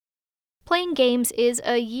Playing games is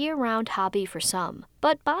a year-round hobby for some,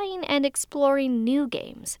 but buying and exploring new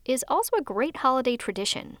games is also a great holiday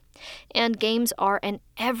tradition. And games are an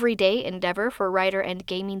everyday endeavor for writer and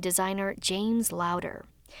gaming designer James Lowder.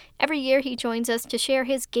 Every year he joins us to share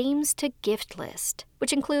his games to gift list,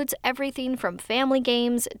 which includes everything from family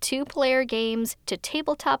games, two-player games, to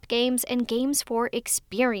tabletop games and games for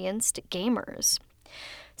experienced gamers.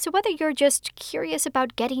 So whether you're just curious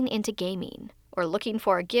about getting into gaming or looking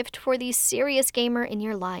for a gift for the serious gamer in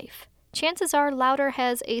your life, chances are Louder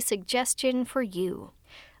has a suggestion for you.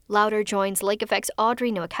 Louder joins Lake Effect's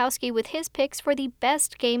Audrey Nowakowski with his picks for the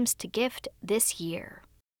best games to gift this year.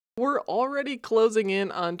 We're already closing in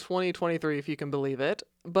on 2023, if you can believe it.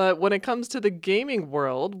 But when it comes to the gaming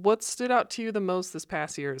world, what stood out to you the most this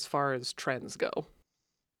past year as far as trends go?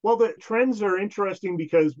 Well, the trends are interesting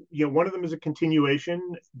because one of them is a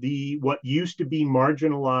continuation. The what used to be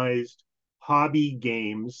marginalized hobby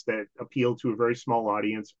games that appeal to a very small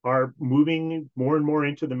audience are moving more and more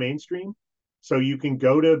into the mainstream. So you can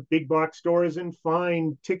go to big box stores and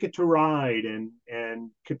find Ticket to Ride and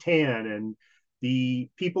Catan. And the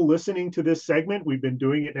people listening to this segment, we've been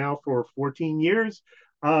doing it now for 14 years,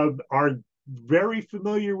 are very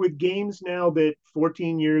familiar with games now that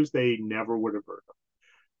 14 years they never would have heard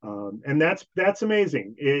of. And that's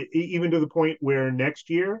amazing. Even to the point where next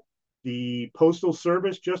year, the Postal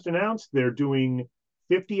Service just announced they're doing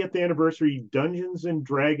 50th anniversary Dungeons and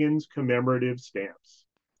Dragons commemorative stamps.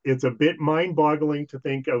 It's a bit mind-boggling to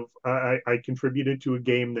think of. I contributed to a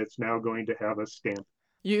game that's now going to have a stamp.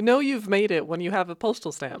 You know you've made it when you have a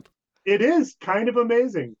postal stamp. It is kind of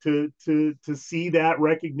amazing to see that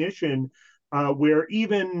recognition, where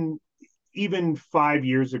even 5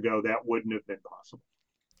 years ago that wouldn't have been possible.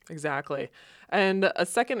 Exactly. And a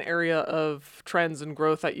second area of trends and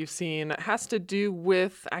growth that you've seen has to do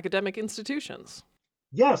with academic institutions.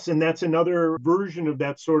 Yes, and that's another version of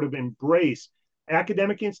that sort of embrace.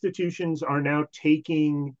 Academic institutions are now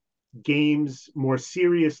taking games more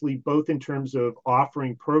seriously, both in terms of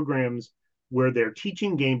offering programs where they're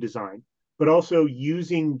teaching game design, but also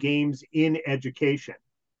using games in education.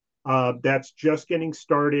 That's just getting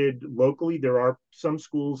started locally. There are some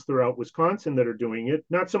schools throughout Wisconsin that are doing it.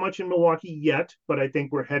 Not so much in Milwaukee yet, but I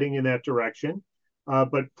think we're heading in that direction.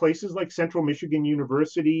 But places like Central Michigan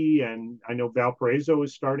University, and I know Valparaiso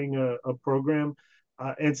is starting a program.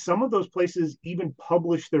 And some of those places even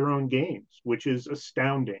publish their own games, which is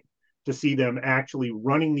astounding to see them actually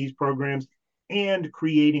running these programs and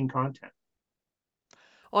creating content.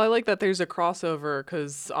 Well, I like that there's a crossover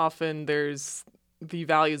because often there's the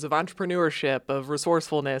values of entrepreneurship, of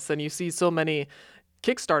resourcefulness, and you see so many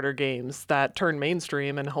Kickstarter games that turn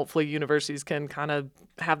mainstream, and hopefully universities can kind of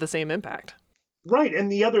have the same impact. Right.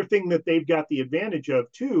 And the other thing that they've got the advantage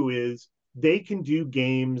of too is they can do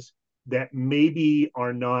games that maybe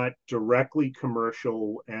are not directly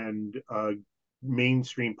commercial and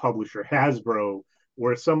mainstream publisher Hasbro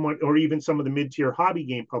or someone or even some of the mid-tier hobby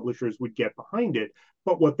game publishers would get behind it.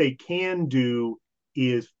 But what they can do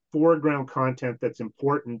is foreground content that's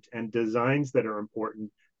important and designs that are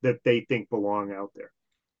important that they think belong out there.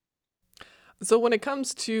 So, when it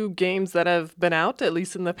comes to games that have been out, at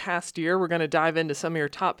least in the past year, we're going to dive into some of your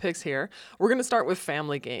top picks here. We're going to start with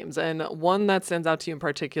family games, and one that stands out to you in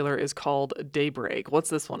particular is called Daybreak. What's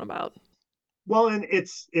this one about? Well, and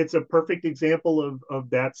it's a perfect example of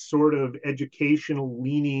that sort of educational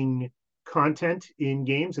leaning content in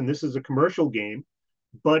games. And this is a commercial game,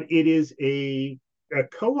 but it is a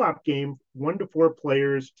co-op game, 1 to 4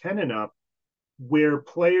 players, 10 and up, where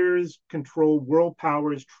players control world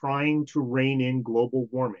powers trying to rein in global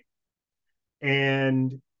warming.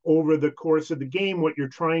 And over the course of the game, what you're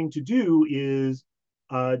trying to do is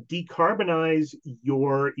decarbonize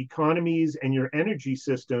your economies and your energy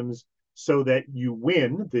systems so that you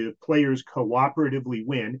win, the players cooperatively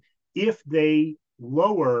win, if they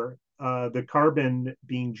lower the carbon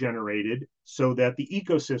being generated so that the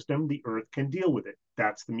ecosystem, the earth, can deal with it.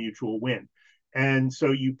 That's the mutual win. And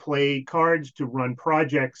so you play cards to run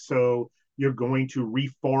projects. So you're going to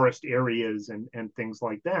reforest areas and things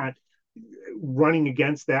like that. Running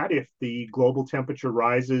against that, if the global temperature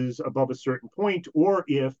rises above a certain point, or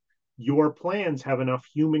if your plans have enough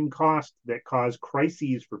human cost that cause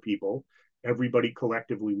crises for people, everybody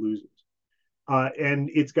collectively loses. And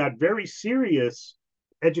it's got very serious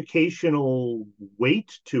educational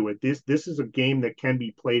weight to it. This is a game that can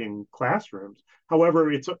be played in classrooms.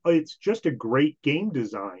 However, it's just a great game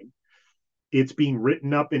design. It's being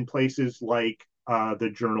written up in places like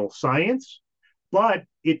the journal Science, but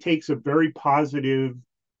it takes a very positive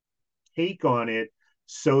take on it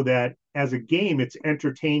so that as a game, it's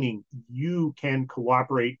entertaining. You can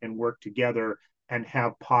cooperate and work together and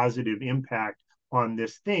have positive impact on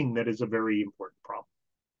this thing that is a very important problem.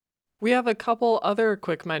 We have a couple other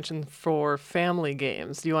quick mentions for family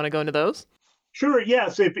games. Do you want to go into those? Sure,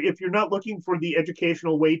 yes. If you're not looking for the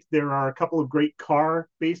educational weight, there are a couple of great car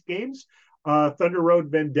based games. Thunder Road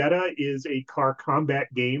Vendetta is a car combat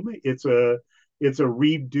game. It's a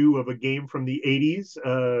redo of a game from the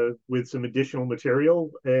 80s with some additional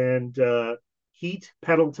material. And Heat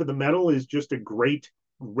Pedal to the Metal is just a great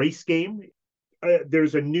race game.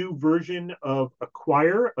 There's a new version of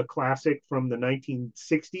Acquire, a classic from the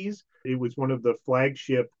 1960s. It was one of the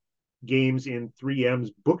flagship games in 3M's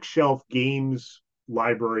bookshelf games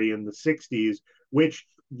library in the 60s, which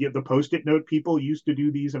the post-it note people used to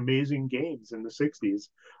do these amazing games in the 60s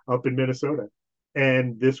up in Minnesota.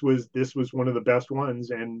 And this was one of the best ones,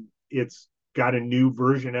 and it's got a new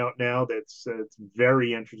version out now that's it's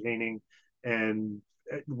very entertaining, and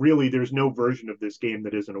really there's no version of this game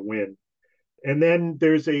that isn't a win. And then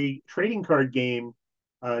there's a trading card game,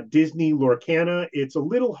 Disney Lorcana. It's a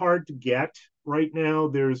little hard to get right now.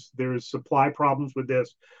 There's supply problems with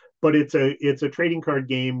this, but it's a trading card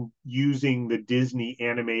game using the Disney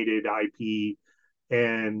animated IP,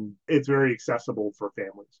 and it's very accessible for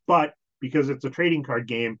families. But because it's a trading card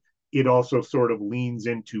game, it also sort of leans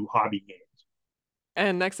into hobby games.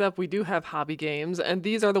 And next up, we do have hobby games, and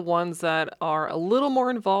these are the ones that are a little more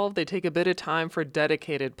involved. They take a bit of time for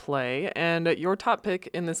dedicated play. And your top pick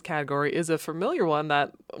in this category is a familiar one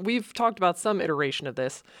that we've talked about some iteration of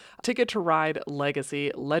this: Ticket to Ride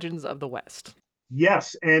Legacy Legends of the West.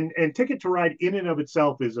 Yes, and Ticket to Ride in and of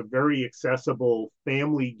itself is a very accessible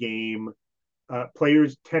family game.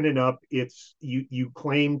 Players 10 and up. It's you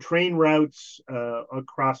claim train routes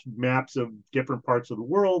across maps of different parts of the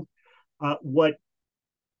world. What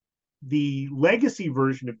the legacy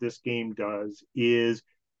version of this game does is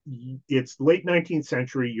it's late 19th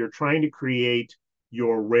century. You're trying to create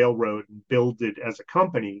your railroad and build it as a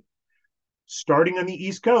company. Starting on the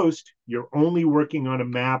East Coast, you're only working on a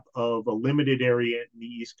map of a limited area in the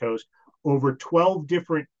East Coast. Over 12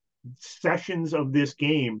 different sessions of this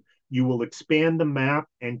game, you will expand the map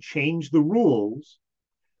and change the rules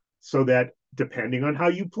so that depending on how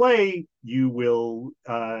you play, you will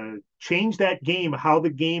change that game, how the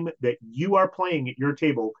game that you are playing at your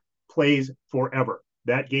table plays forever.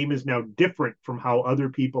 That game is now different from how other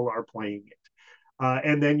people are playing it.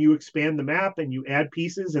 And then you expand the map and you add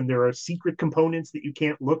pieces, and there are secret components that you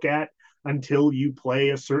can't look at until you play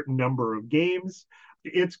a certain number of games.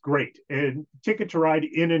 It's great. And Ticket to Ride,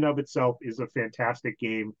 in and of itself, is a fantastic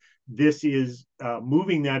game. This is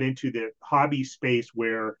moving that into the hobby space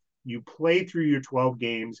where you play through your 12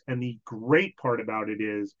 games. And the great part about it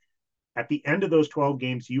is at the end of those 12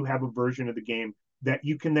 games, you have a version of the game that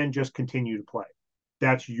you can then just continue to play.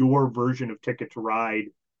 That's your version of Ticket to Ride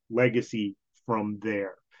Legacy from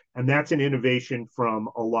there. And that's an innovation from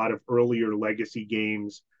a lot of earlier legacy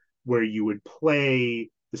games where you would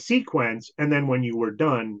play the sequence, and then when you were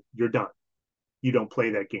done, you're done. You don't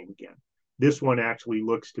play that game again. This one actually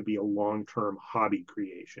looks to be a long term hobby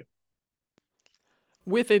creation.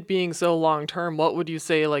 With it being so long term, what would you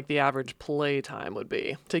say like the average play time would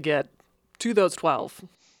be to get to those 12?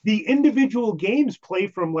 The individual games play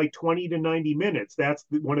from like 20 to 90 minutes. That's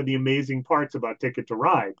one of the amazing parts about Ticket to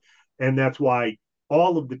Ride. And that's why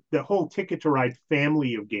all of the whole Ticket to Ride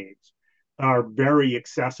family of games are very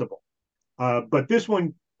accessible. But this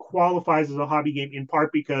one qualifies as a hobby game in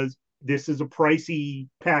part because this is a pricey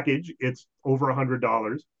package. It's over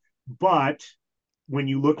 $100. But when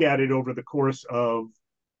you look at it over the course of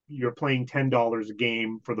you're playing $10 a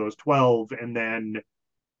game for those 12, and then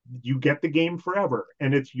you get the game forever.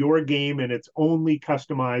 And it's your game, and it's only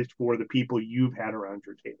customized for the people you've had around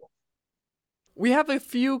your table. We have a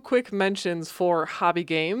few quick mentions for hobby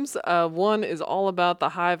games. One is all about the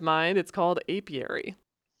hive mind. It's called Apiary.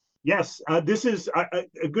 Yes, this is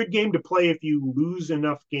a good game to play if you lose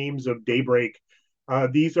enough games of Daybreak.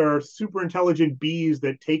 These are super intelligent bees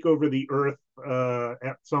that take over the Earth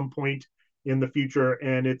at some point in the future,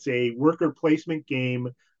 and it's a worker placement game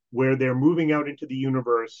where they're moving out into the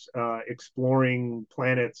universe, exploring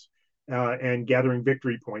planets, and gathering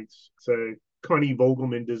victory points. It's a Connie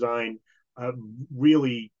Vogelman design,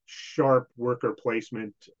 really sharp worker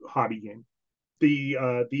placement hobby game.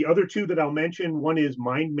 The other two that I'll mention, one is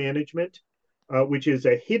Mind Management, which is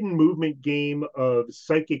a hidden movement game of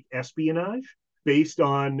psychic espionage based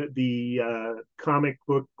on the comic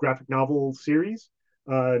book graphic novel series,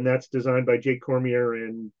 and that's designed by Jake Cormier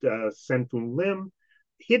and Sen-Foon Lim.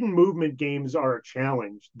 hidden movement games are a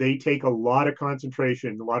challenge. They take a lot of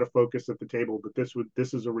concentration, a lot of focus at the table, but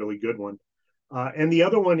this is a really good one. And the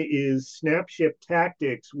other one is Snapship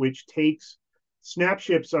Tactics, which takes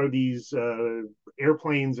snapships are these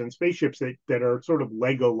airplanes and spaceships that are sort of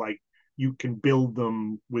Lego like. You can build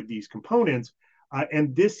them with these components.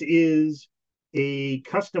 And this is a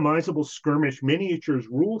customizable skirmish miniatures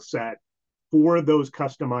rule set for those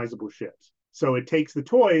customizable ships. So it takes the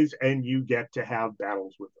toys and you get to have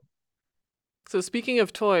battles with them. So, speaking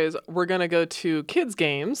of toys, we're going to go to kids'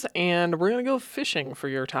 games and we're going to go fishing for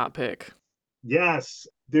your top pick. Yes,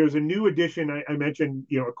 there's a new edition. I mentioned,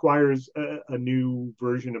 acquires a new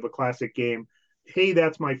version of a classic game. Hey,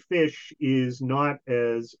 That's My Fish is not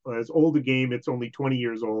as old a game. It's only 20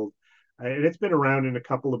 years old, and it's been around in a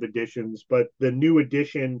couple of editions. But the new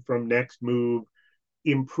edition from Next Move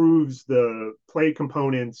improves the play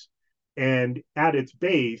components, and at its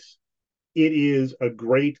base, it is a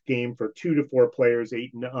great game for 2 to 4 players,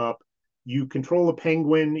 8 and up. You control a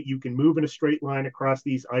penguin. You can move in a straight line across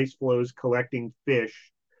these ice flows collecting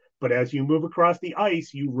fish. But as you move across the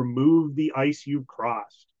ice, you remove the ice you've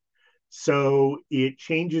crossed. So it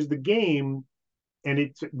changes the game, and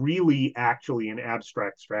it's really actually an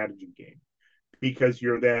abstract strategy game because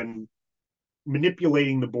you're then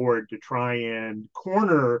manipulating the board to try and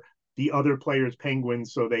corner the other player's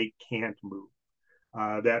penguins so they can't move.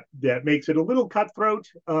 That makes it a little cutthroat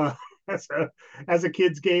as a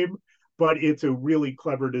kid's game, but it's a really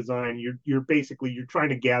clever design. You're trying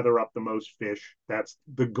to gather up the most fish. That's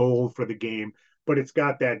the goal for the game. But it's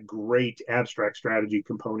got that great abstract strategy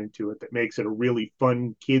component to it that makes it a really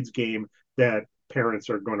fun kids game that parents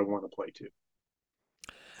are going to want to play too.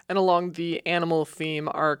 And along the animal theme,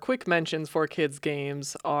 our quick mentions for kids'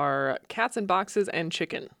 games are Cats and Boxes and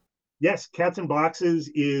Chicken. Yes, Cats and Boxes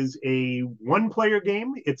is a one-player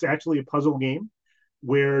game. It's actually a puzzle game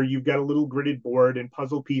where you've got a little gridded board and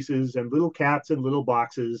puzzle pieces and little cats and little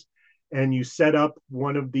boxes, and you set up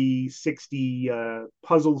one of the 60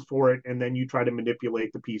 puzzles for it, and then you try to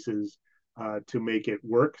manipulate the pieces to make it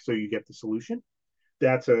work so you get the solution.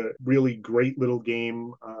 That's a really great little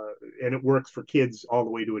game, and it works for kids all the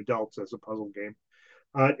way to adults as a puzzle game.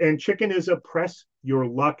 And Chicken is a press your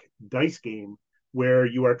luck dice game where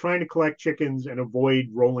you are trying to collect chickens and avoid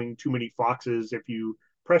rolling too many foxes. If you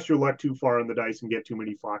press your luck too far on the dice and get too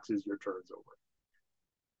many foxes, your turn's over.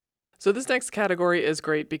 So, this next category is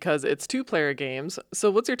great because it's two-player games. So,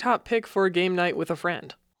 what's your top pick for a game night with a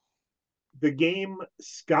friend? The game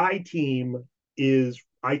Sky Team is,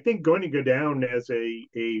 I think, going to go down as a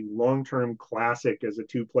long term classic as a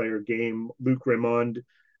 2 player game. Luc Raymond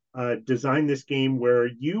designed this game where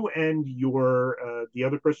you and the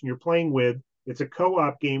other person you're playing with, it's a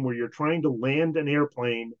co-op game where you're trying to land an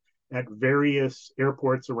airplane at various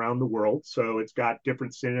airports around the world. So it's got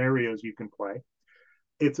different scenarios you can play.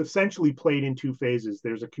 It's essentially played in 2 phases.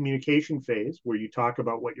 There's a communication phase where you talk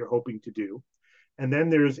about what you're hoping to do. And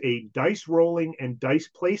then there's a dice rolling and dice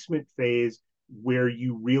placement phase where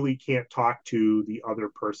you really can't talk to the other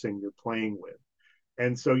person you're playing with.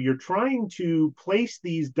 And so you're trying to place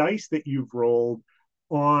these dice that you've rolled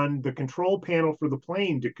on the control panel for the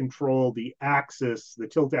plane to control the axis, the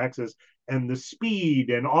tilt axis, and the speed,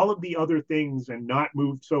 and all of the other things, and not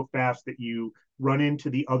move so fast that you run into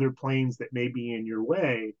the other planes that may be in your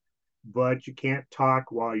way, but you can't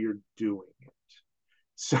talk while you're doing it.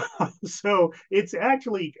 So,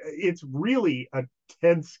 it's really a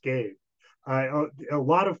tense game. A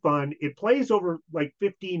lot of fun. It plays over like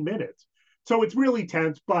 15 minutes. So it's really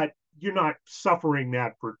tense, but you're not suffering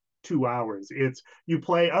that for 2 hours. It's you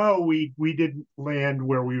play, oh, we didn't land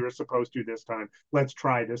where we were supposed to this time. Let's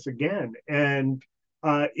try this again. And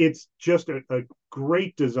it's just a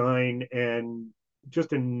great design and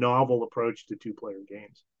just a novel approach to 2 player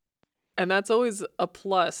games. And that's always a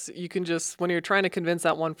plus. You can just, when you're trying to convince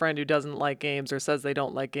that one friend who doesn't like games or says they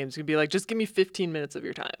don't like games, you can be like, just give me 15 minutes of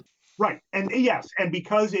your time. Right. And yes, and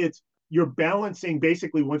because you're balancing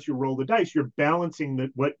basically once you roll the dice, you're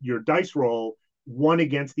balancing what your dice roll one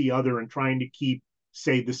against the other and trying to keep,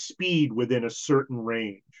 say, the speed within a certain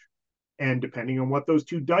range. And depending on what those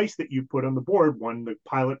 2 dice that you put on the board, one the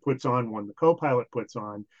pilot puts on, one the co-pilot puts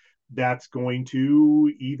on, that's going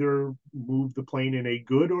to either move the plane in a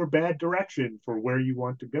good or bad direction for where you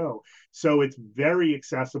want to go. So it's very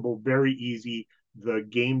accessible, very easy. The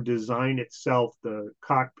game design itself, the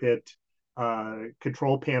cockpit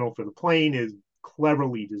control panel for the plane is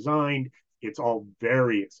cleverly designed. It's all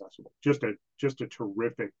very accessible. Just a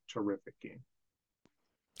terrific, terrific game.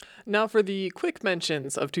 Now, for the quick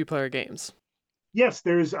mentions of two-player games. Yes,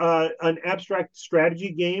 there's an abstract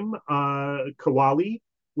strategy game, Kawali,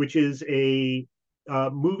 which is a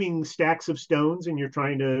moving stacks of stones, and you're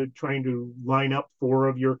trying to line up four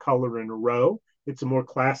of your color in a row. It's a more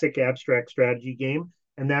classic abstract strategy game,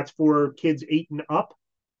 and that's for kids 8 and up.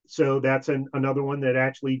 So that's another one that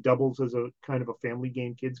actually doubles as a kind of a family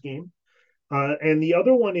game, kids game. And the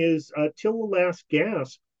other one is Till the Last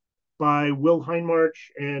Gasp by Will Heinmarch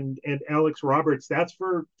and Alex Roberts. That's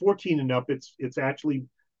for 14 and up. It's actually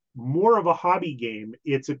more of a hobby game.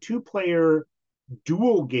 It's a two-player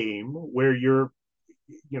duel game where you're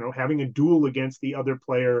having a duel against the other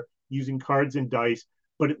player using cards and dice,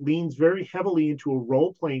 but it leans very heavily into a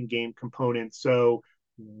role-playing game component. So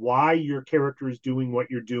why your character is doing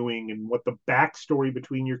what you're doing and what the backstory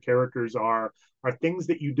between your characters are things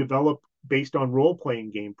that you develop based on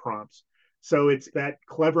role-playing game prompts. So it's that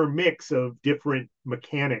clever mix of different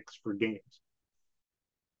mechanics for games.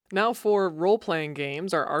 Now, for role playing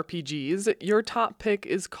games or RPGs, your top pick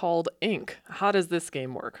is called Ink. How does this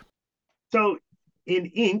game work? So in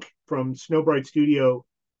Ink from Snowbright Studio,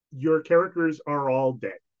 your characters are all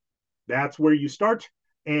dead. That's where you start,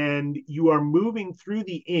 and you are moving through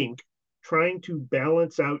the ink, trying to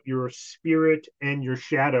balance out your spirit and your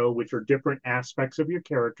shadow, which are different aspects of your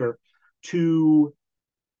character, to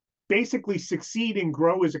basically succeed and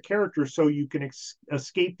grow as a character so you can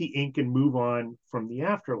escape the ink and move on from the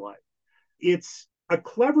afterlife. It's a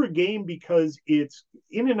clever game because it's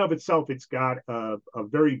in and of itself, it's got a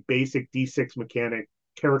very basic D6 mechanic.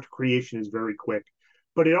 Character creation is very quick,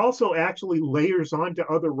 but it also actually layers onto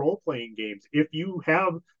other role playing games. If you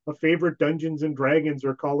have a favorite Dungeons and Dragons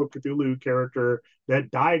or Call of Cthulhu character that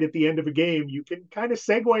died at the end of a game, you can kind of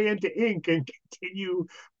segue into Ink and continue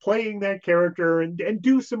playing that character and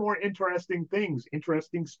do some more interesting things,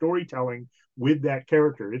 interesting storytelling with that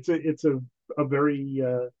character. A very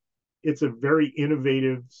it's a very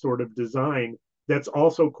innovative sort of design that's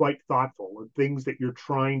also quite thoughtful. And things that you're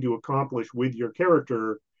trying to accomplish with your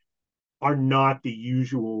character are not the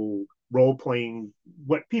usual role playing,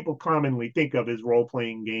 what people commonly think of as role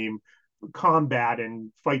playing game combat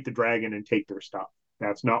and fight the dragon and take their stuff.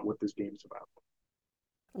 That's not what this game's about.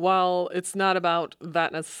 While it's not about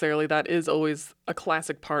that necessarily, that is always a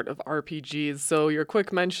classic part of RPGs. So your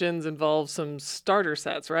quick mentions involve some starter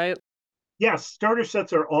sets, right? Yes, starter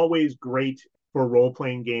sets are always great for role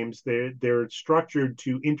playing games. They're structured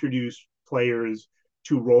to introduce players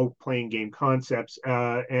to role playing game concepts,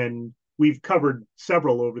 and we've covered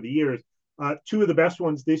several over the years. Two of the best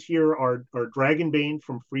ones this year are Dragonbane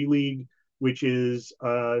from Free League, which is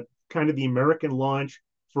kind of the American launch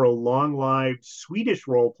for a long lived Swedish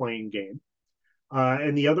role playing game.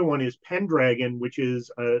 And the other one is Pendragon, which is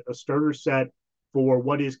a starter set for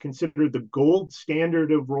what is considered the gold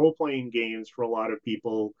standard of role playing games for a lot of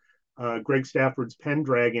people. Greg Stafford's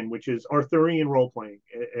Pendragon, which is Arthurian role playing.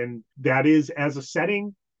 And that is, as a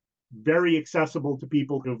setting, very accessible to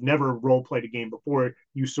people who've never role played a game before.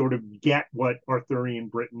 You sort of get what Arthurian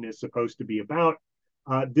Britain is supposed to be about.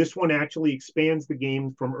 This one actually expands the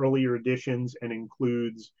game from earlier editions and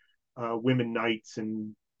includes women knights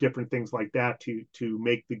and different things like that to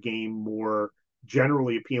make the game more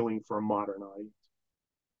generally appealing for a modern audience.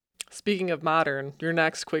 Speaking of modern, your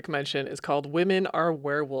next quick mention is called Women Are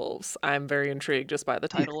Werewolves. I'm very intrigued just by the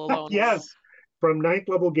title alone. Yes, from ninth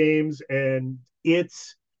level games, and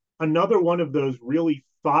it's another one of those really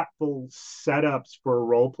thoughtful setups for a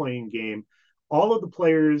role playing game. All of the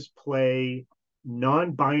players play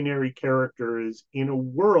non-binary characters in a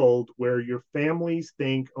world where your families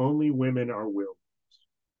think only women are werewolves.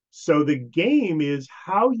 So the game is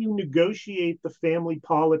how you negotiate the family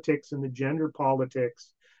politics and the gender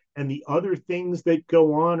politics and the other things that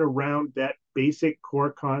go on around that basic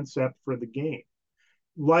core concept for the game.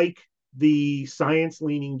 Like the science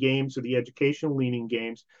leaning games or the educational leaning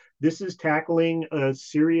games, this is tackling a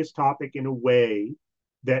serious topic in a way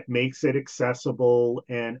that makes it accessible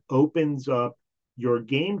and opens up your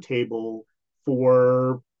game table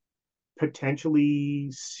for potentially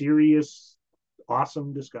serious,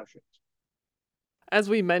 awesome discussions. As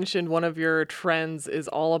we mentioned, one of your trends is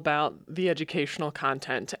all about the educational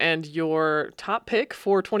content, and your top pick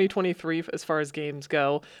for 2023, as far as games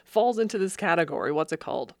go, falls into this category. What's it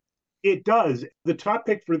called? It does. The top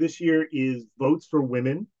pick for this year is Votes for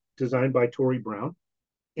Women, designed by Tori Brown.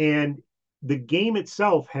 And the game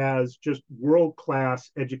itself has just world class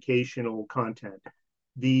educational content.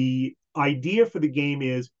 The idea for the game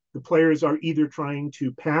is the players are either trying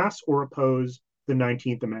to pass or oppose the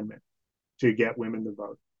 19th Amendment to get women to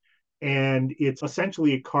vote. And it's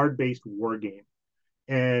essentially a card based war game.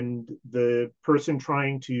 And the person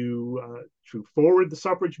trying to forward the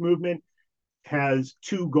suffrage movement has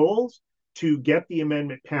two goals: to get the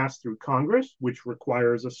amendment passed through Congress, which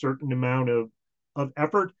requires a certain amount of of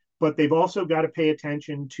effort, but they've also got to pay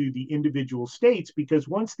attention to the individual states, because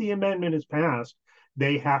once the amendment is passed,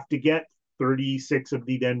 they have to get 36 of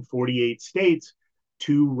the then 48 states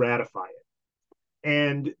to ratify it.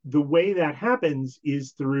 And the way that happens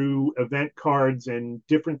is through event cards and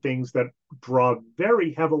different things that draw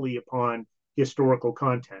very heavily upon historical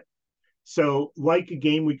content. So, like a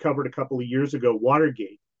game we covered a couple of years ago,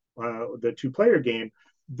 Watergate, the two-player game,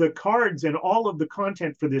 the cards and all of the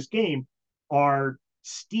content for this game are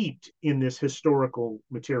steeped in this historical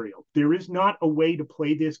material. There is not a way to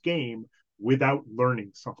play this game without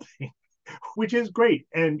learning something, which is great.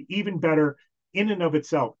 And even better, in and of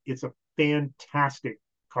itself, it's a fantastic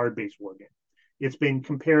card-based war game. It's been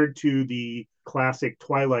compared to the classic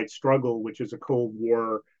Twilight Struggle, which is a Cold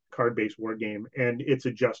War card-based war game, and it's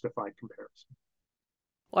a justified comparison.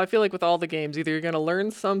 Well, I feel like with all the games, either you're going to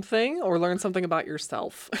learn something or learn something about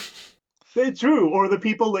yourself. It's true. Or the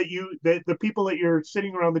people that you're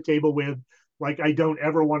sitting around the table with, like, I don't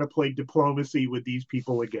ever want to play diplomacy with these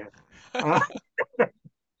people again. Uh,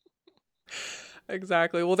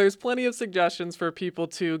 Exactly. Well, there's plenty of suggestions for people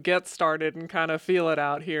to get started and kind of feel it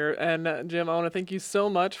out here. And Jim, I want to thank you so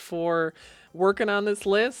much for working on this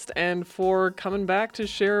list and for coming back to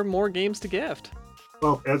share more games to gift.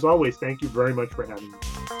 well, as always, thank you very much for having me.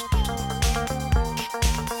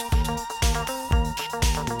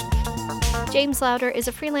 James Lowder is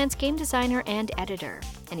a freelance game designer and editor,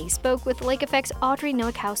 and he spoke with Lake Effect's Audrey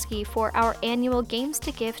Nowakowski for our annual Games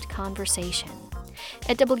to Gift conversation.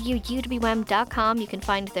 At WUWM.com, you can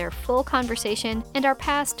find their full conversation and our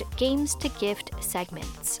past Games to Gift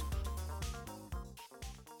segments.